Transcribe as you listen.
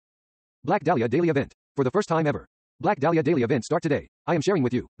Black Dahlia Daily Event. For the first time ever. Black Dahlia Daily Event start today. I am sharing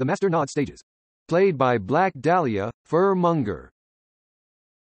with you the Master Nod stages. Played by Black Dahlia, Furmonger.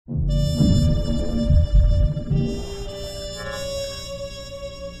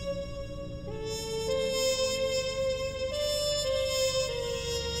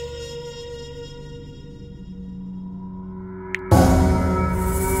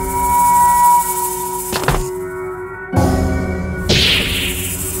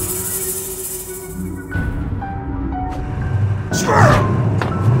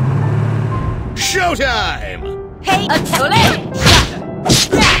 Showtime! Hey,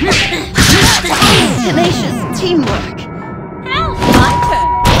 tenacious teamwork. Now my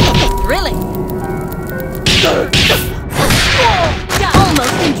turn. Thrilling.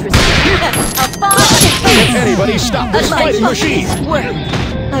 Almost interesting. A far Can anybody stop this fighting machine?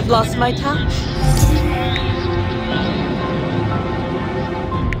 I've lost my touch.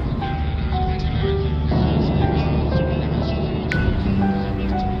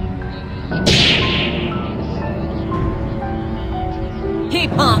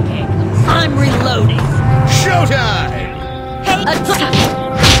 Keep honking. I'm reloading. Showtime! Hey,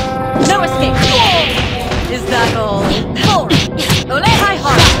 no escape. Is that all? Boring. Ole, high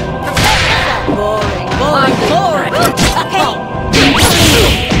heart. Boring. Boring. Hey,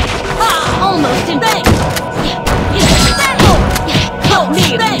 almost in bed. Help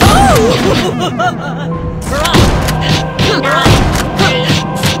me.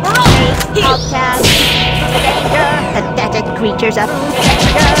 Outcast. Pathetic creatures of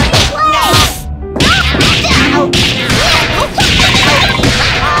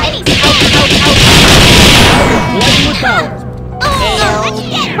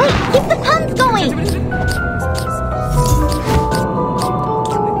keep the puns going!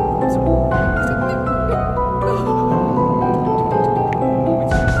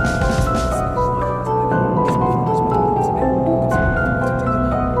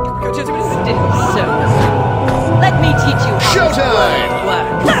 Let me teach you how Showtime!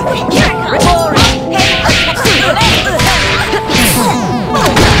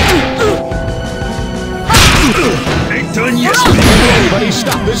 Ain't done yet! Can anybody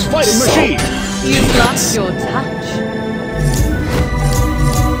stop this fighting machine? You've lost your touch.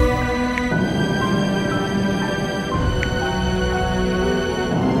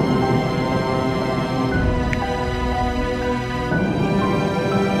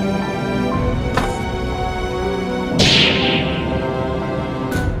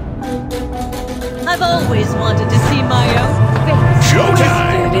 I've always wanted to see my own face.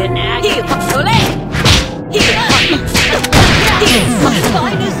 Showtime! In action. My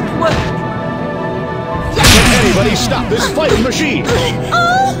finest work. Can anybody stop this fighting machine?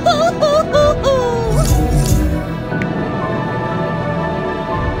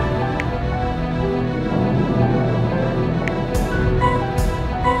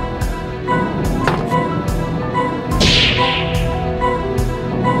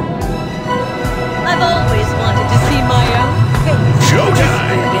 I've always wanted to see my own face.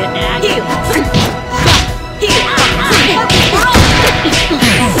 Showtime! In action.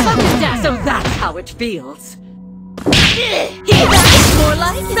 So that's how it feels. That's more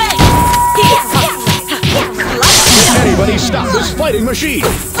like it. Can anybody stop this fighting machine?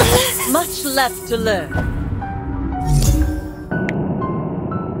 Much left to learn.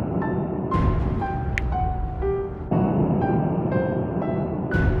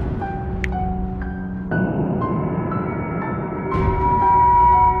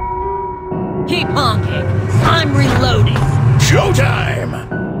 Keep honking. I'm reloading. Showtime!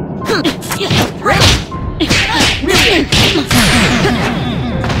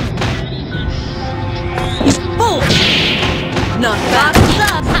 Fool! Not bad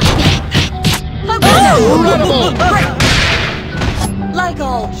enough. Like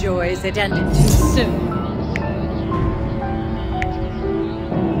all joys, it ended too soon.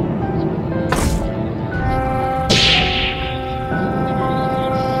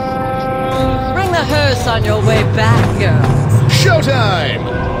 Bring the hearse on your way back, girls. Showtime!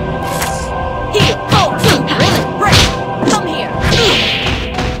 Here! Oh! Really? Break! Come here!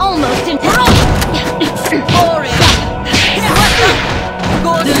 Almost in Boring!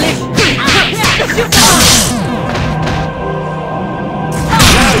 Go delicious!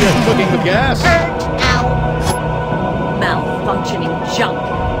 Now you're cooking with gas. Malfunctioning junk.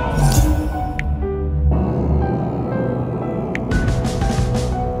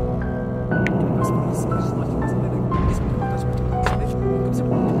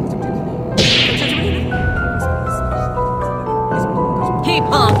 Keep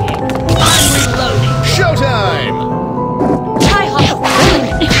honking. I'm reloading. Showtime!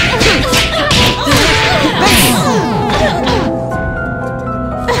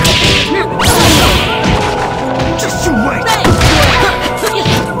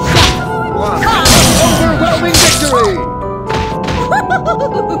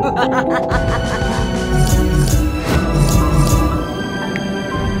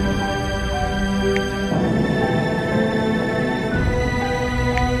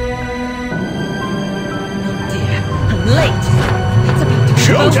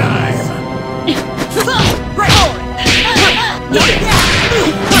 Showtime!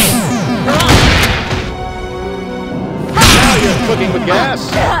 Now you're cooking with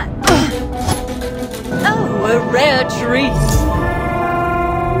gas. Oh, a rare treat.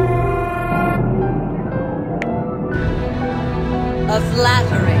 A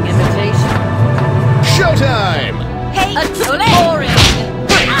flattering imitation. Showtime! Hey, A boring.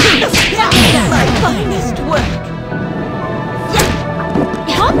 My finest work.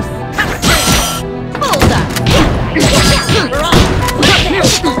 Oops. Hold up.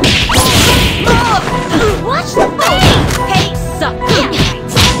 Watch the face. Hey, Suck.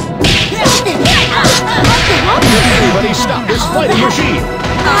 Everybody stop this fighting machine!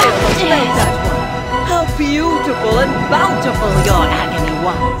 I almost made that one. How beautiful and bountiful your agony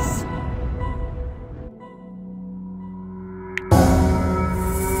was.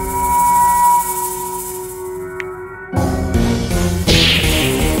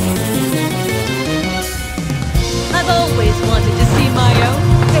 I've always wanted to see my own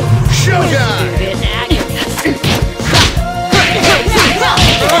face Showtime! in agony.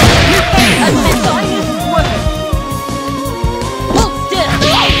 A finest work. Hold still.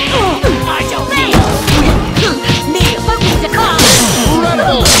 I don't kneel.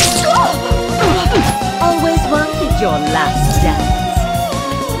 Incredible! Always wanted your last dance.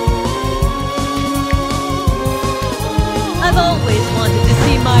 I've always wanted to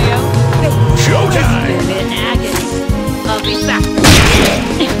see my own face. Showtime! In agony. I'll be back.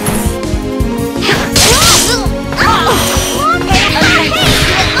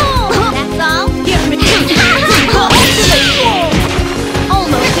 That's all. Give me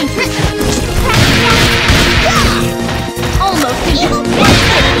Almost interesting. Almost interesting.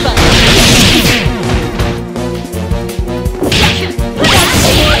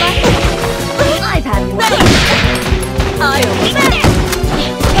 I've had more. I almost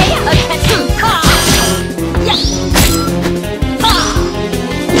Pay attention.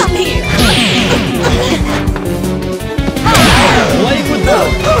 come here. Playing with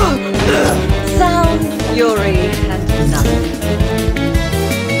Burrow! Sound, fury, and nothing.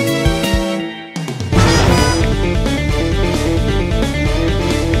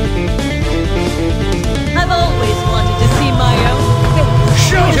 I've always wanted to see my own face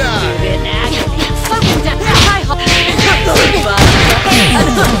Showtime! in agony. Focus down. My heart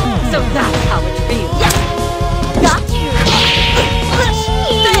so that's how it feels. Got you.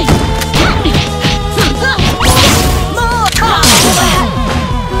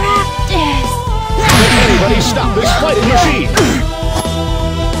 Practice. Anybody stop this fighting machine!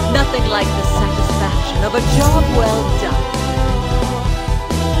 Nothing like the satisfaction of a job